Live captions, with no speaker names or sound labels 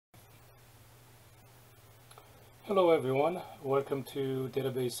Hello everyone, welcome to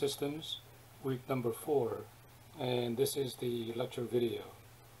Database Systems, week number 4, and this is the lecture video.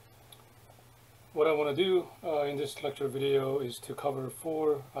 What I want to do in this lecture video is to cover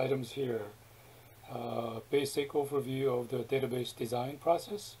 4 items here. Basic overview of the database design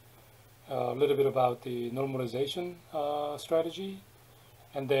process, a little bit about the normalization strategy,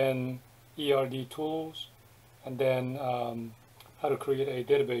 and then ERD tools, and then how to create a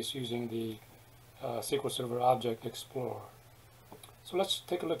database using the SQL Server Object Explorer. So let's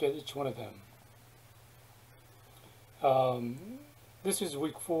take a look at each one of them. This is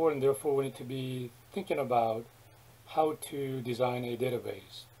week 4, and therefore we need to be thinking about how to design a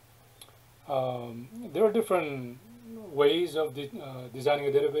database. There are different ways of designing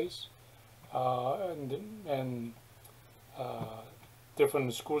a database, and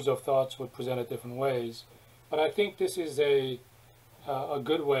different schools of thoughts would present it different ways. But I think this is a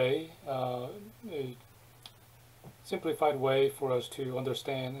good way, a simplified way for us to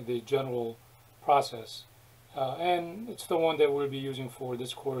understand the general process. And it's the one that we'll be using for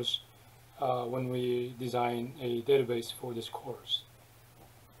this course when we design a database for this course.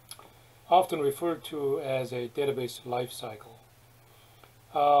 Often referred to as a database lifecycle.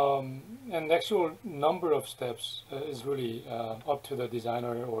 And the actual number of steps is really up to the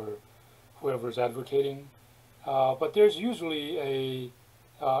designer or whoever's advocating. But there's usually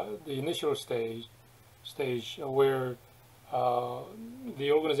the initial stage where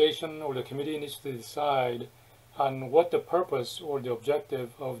the organization or the committee needs to decide on what the purpose or the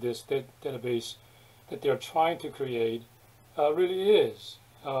objective of this database that they're trying to create really is,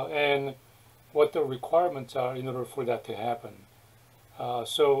 and what the requirements are in order for that to happen.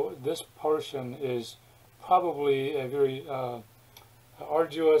 So this portion is probably a very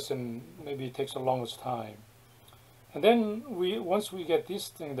arduous and maybe it takes the longest time. And then once we get this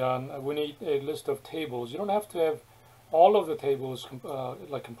thing done, we need a list of tables. You don't have to have all of the tables,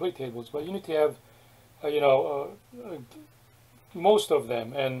 like complete tables, but you need to have, most of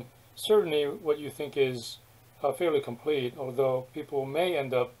them, and certainly what you think is fairly complete, although people may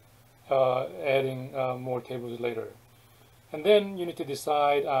end up adding more tables later. And then you need to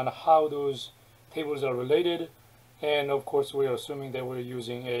decide on how those tables are related, and of course we're assuming that we're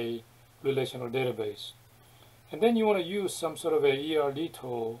using a relational database. And then you want to use some sort of a ERD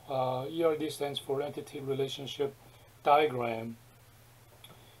tool. ERD stands for Entity Relationship Diagram,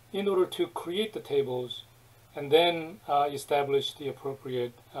 in order to create the tables and then establish the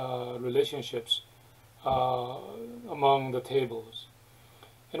appropriate relationships among the tables.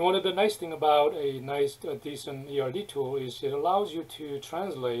 And one of the nice thing about a decent ERD tool is it allows you to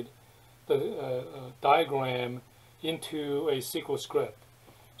translate the diagram into a SQL script.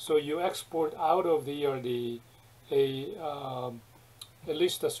 So you export out of the ERD at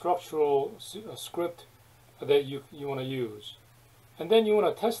least a structural script that you want to use, and then you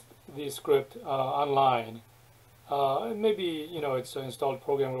want to test the script online. Maybe it's an installed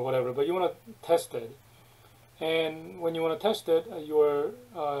program or whatever, but you want to test it. And when you want to test it, you're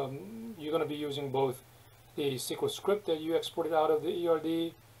going to be using both the SQL script that you exported out of the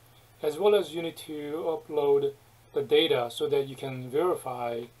ERD, as well as you need to upload the data so that you can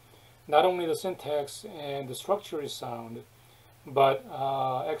verify not only the syntax and the structure is sound, but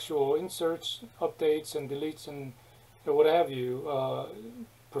actual inserts, updates, and deletes, and what have you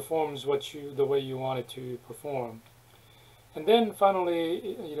performs the way you want it to perform. And then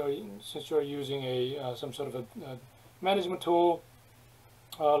finally, since you're using some sort of a management tool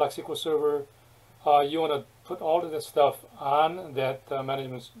like SQL Server, you want to put all of that stuff on that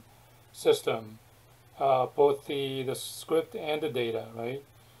management system, both the script and the data, right?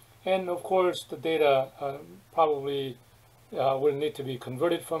 And of course, the data probably will need to be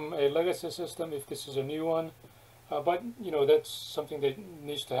converted from a legacy system if this is a new one. But that's something that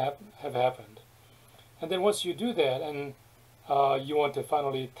needs to have happened. And then once you do that, and you want to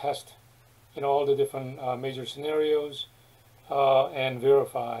finally test, all the different major scenarios and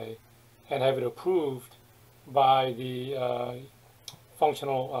verify and have it approved by the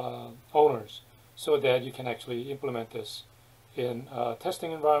functional owners, so that you can actually implement this in a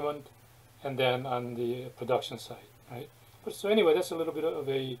testing environment and then on the production site, right? But so anyway, that's a little bit of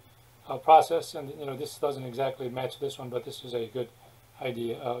a process, and this doesn't exactly match this one, but this is a good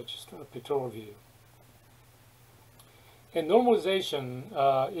idea, just a pictorial view. And normalization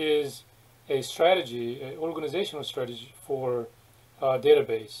is a strategy, an organizational strategy for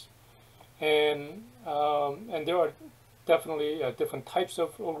database, and there are definitely different types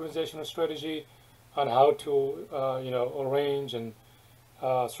of organizational strategy on how to arrange and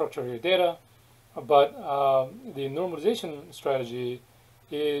structure your data, but the normalization strategy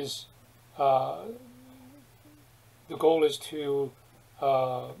is the goal is to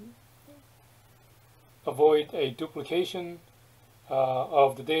avoid a duplication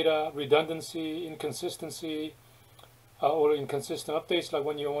of the data, redundancy, inconsistency, or inconsistent updates. Like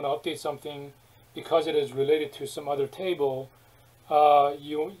when you want to update something because it is related to some other table,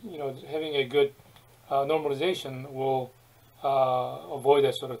 you know, having a good normalization will avoid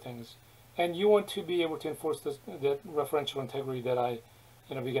that sort of things. And you want to be able to enforce that referential integrity that I,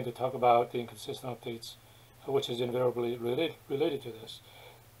 you know, began to talk about, the inconsistent updates, which is invariably related to this.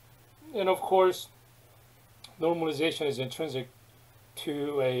 And of course, normalization is intrinsic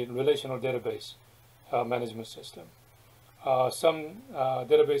to a relational database management system. Some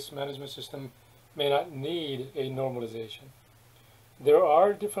database management system may not need a normalization. There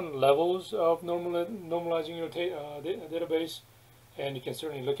are different levels of normalizing your database, and you can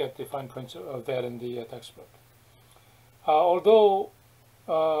certainly look at the fine print of that in the textbook. Although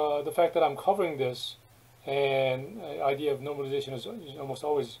the fact that I'm covering this and idea of normalization is almost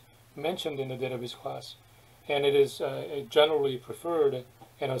always mentioned in the database class, and it is generally preferred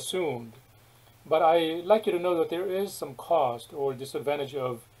and assumed, but I like you to know that there is some cost or disadvantage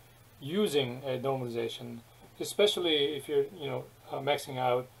of using a normalization, especially if you're, you know, maxing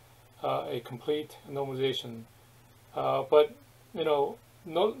out a complete normalization. But you know,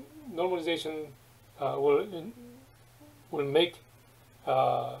 normalization will make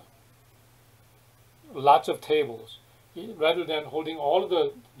lots of tables rather than holding all of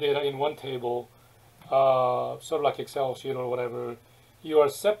the data in one table, sort of like Excel sheet or whatever. You are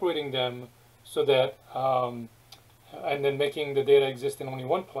separating them so that and then making the data exist in only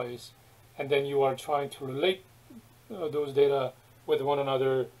one place, and then you are trying to relate those data with one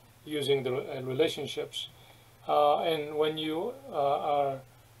another using the relationships. And when you are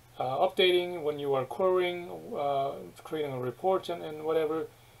updating, when you are querying, creating a report and whatever,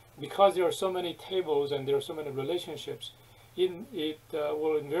 because there are so many tables and there are so many relationships, it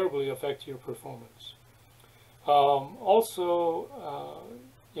will invariably affect your performance. Also,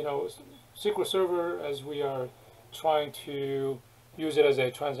 you know, SQL Server, as we are trying to use it as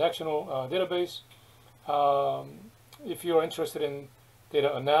a transactional database, if you're interested in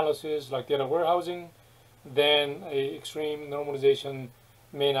data analysis like data warehousing, then a extreme normalization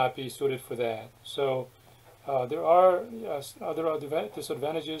may not be suited for that. So there are other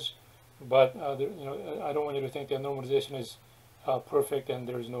disadvantages, but you know, I don't want you to think that normalization is perfect and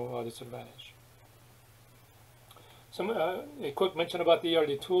there is no disadvantage. A quick mention about the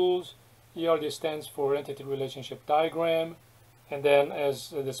ERD tools. ERD stands for Entity Relationship Diagram, and then as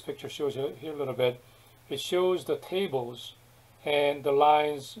this picture shows you here a little bit, it shows the tables, and the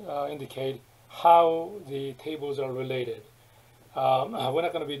lines indicate how the tables are related. We're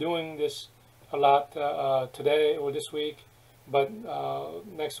not going to be doing this a lot today or this week, but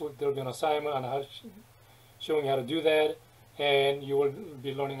next week there will be an assignment on how showing how to do that, and you will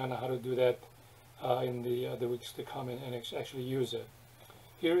be learning on how to do that in the weeks to come and actually use it.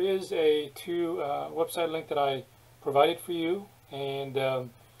 Here is a website link that I provided for you, and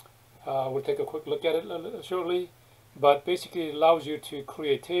we'll take a quick look at it shortly. But basically, it allows you to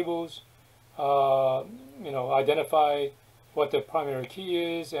create tables, you know, identify what the primary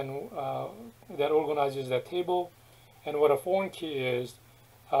key is, and that organizes that table, and what a foreign key is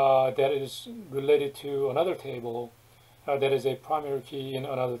that is related to another table that is a primary key in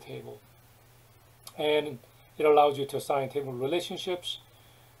another table. And it allows you to assign table relationships.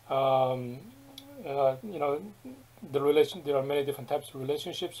 You know, there are many different types of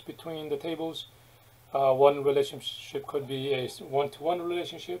relationships between the tables. One relationship could be a one-to-one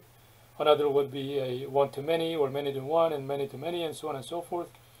relationship. Another would be a one-to-many, or many-to-one, and many-to-many, and so on and so forth.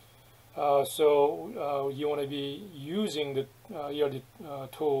 So you want to be using the ERD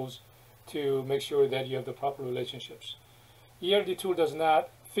tools to make sure that you have the proper relationships. ERD tool does not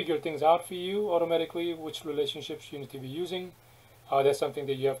figure things out for you automatically, which relationships you need to be using. That's something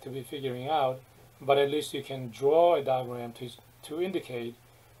that you have to be figuring out, but at least you can draw a diagram to indicate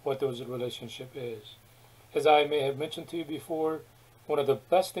what those relationship is. As I may have mentioned to you before, one of the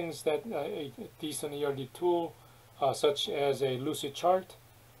best things that a decent ERD tool, such as a Lucidchart,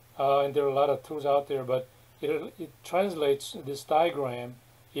 and there are a lot of tools out there, but it translates this diagram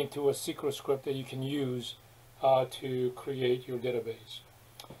into a SQL script that you can use to create your database.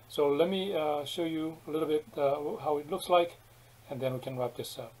 So let me show you a little bit how it looks like, and then we can wrap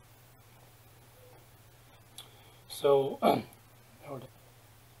this up. So,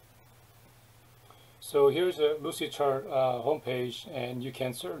 so here's a Lucidchart homepage, and you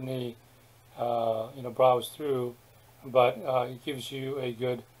can certainly you know, browse through, but it gives you a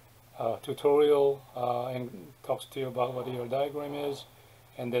good tutorial and talks to you about what your diagram is,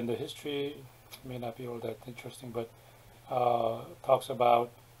 and then the history may not be all that interesting, but talks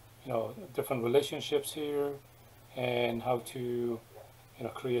about different relationships here and how to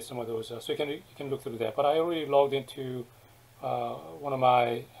create some of those. So you can look through that. But I already logged into one of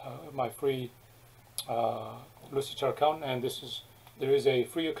my free Lucidchart account, and there is a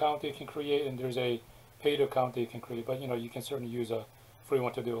free account that you can create, and there's a paid account that you can create. But you can certainly use a free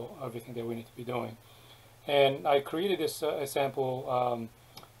one to do everything that we need to be doing. And I created this sample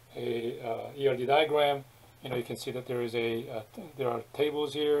ERD diagram. You can see that there are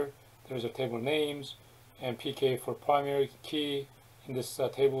tables here. There's a table names and PK for primary key in this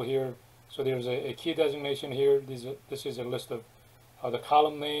table here. So there's a key designation here. This is a list of the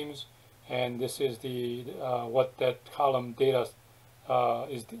column names, and this is the what that column data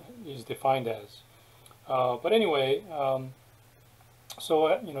is defined as. But anyway, so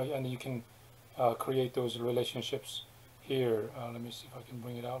and you can create those relationships here. Let me see if I can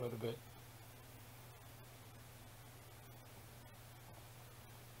bring it out a little bit.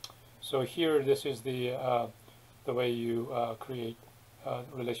 So here, this is the way you create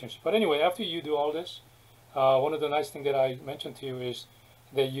relationship. But anyway, after you do all this, one of the nice things that I mentioned to you is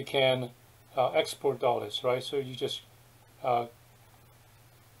that you can export all this, right? So you just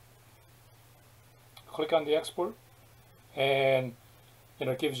click on the export, and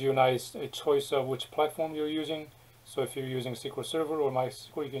it gives you a choice of which platform you're using. So if you're using SQL Server or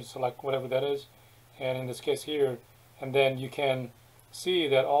MySQL, you can select whatever that is, and in this case here, and then you can see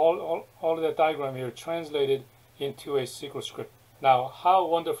that all of that diagram here translated into a SQL script. Now, how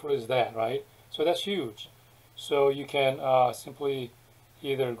wonderful is that, right? So that's huge. So you can simply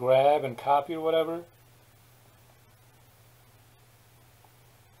either grab and copy or whatever.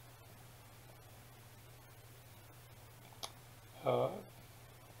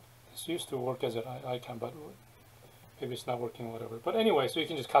 This used to work as an icon, but maybe it's not working, whatever. But anyway, so you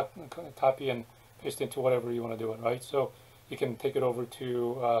can just copy and paste into whatever you want to do it, right? So you can take it over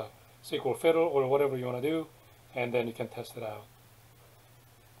to SQL Fiddle or whatever you want to do, and then you can test it out.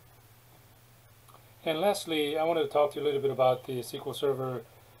 And lastly, I wanted to talk to you a little bit about the SQL Server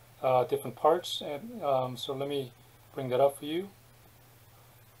different parts. And so let me bring that up for you.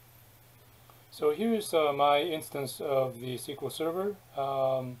 So here's my instance of the SQL Server.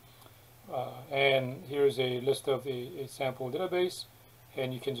 And here's a list of a sample database.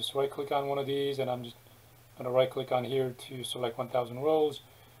 And you can just right-click on one of these, and I'm just going to right-click on here to select 1000 rows.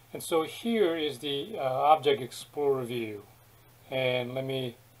 And so here is the Object Explorer view. And let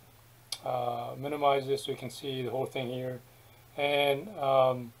me minimize this so you can see the whole thing here. And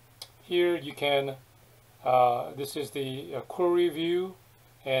here you can, this is the query view,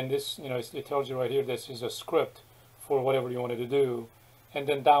 and this, it tells you right here this is a script for whatever you wanted to do. And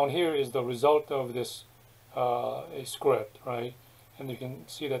then down here is the result of this a script, right? And you can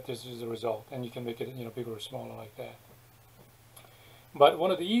see that this is the result, and you can make it bigger or smaller like that. But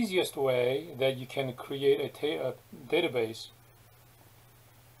one of the easiest way that you can create a database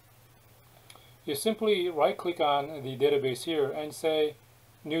is simply right-click on the database here and say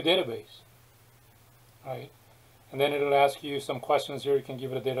New Database, right? And then it'll ask you some questions here. You can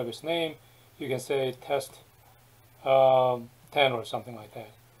give it a database name. You can say test 10 or something like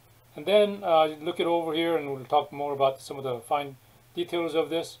that. And then look it over here, and we'll talk more about some of the fine details of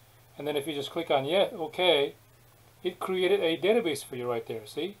this. And then if you just click on OK, it created a database for you right there.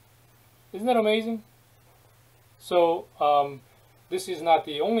 See? Isn't that amazing? So this is not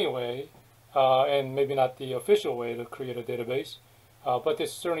the only way, and maybe not the official way to create a database, but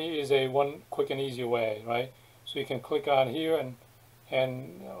this certainly is a one quick and easy way, right? So you can click on here,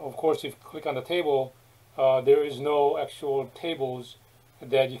 and of course, if you click on the table, there is no actual tables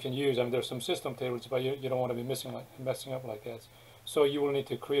that you can use. I mean, there's some system tables, but you don't want to be messing up like that. So you will need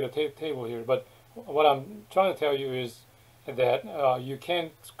to create a table here. But what I'm trying to tell you is that you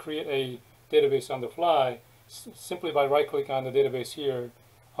can create a database on the fly simply by right-clicking on the database here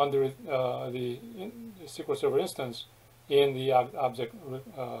under the SQL Server instance in the Object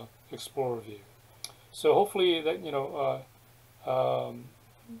Explorer view. So hopefully that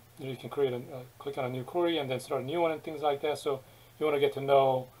you can create click on a new query and then start a new one and things like that. So you want to get to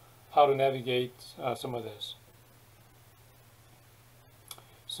know how to navigate some of this.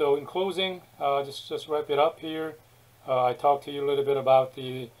 So in closing, just wrap it up here. I talked to you a little bit about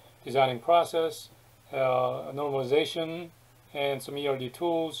the designing process, normalization, and some ERD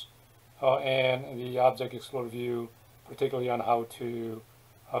tools, and the Object Explorer view, particularly on how to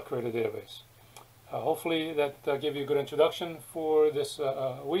create a database. Hopefully that gave you a good introduction for this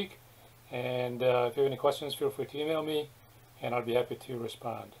week. And if you have any questions, feel free to email me, and I'll be happy to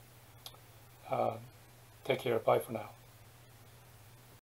respond. Take care. Bye for now.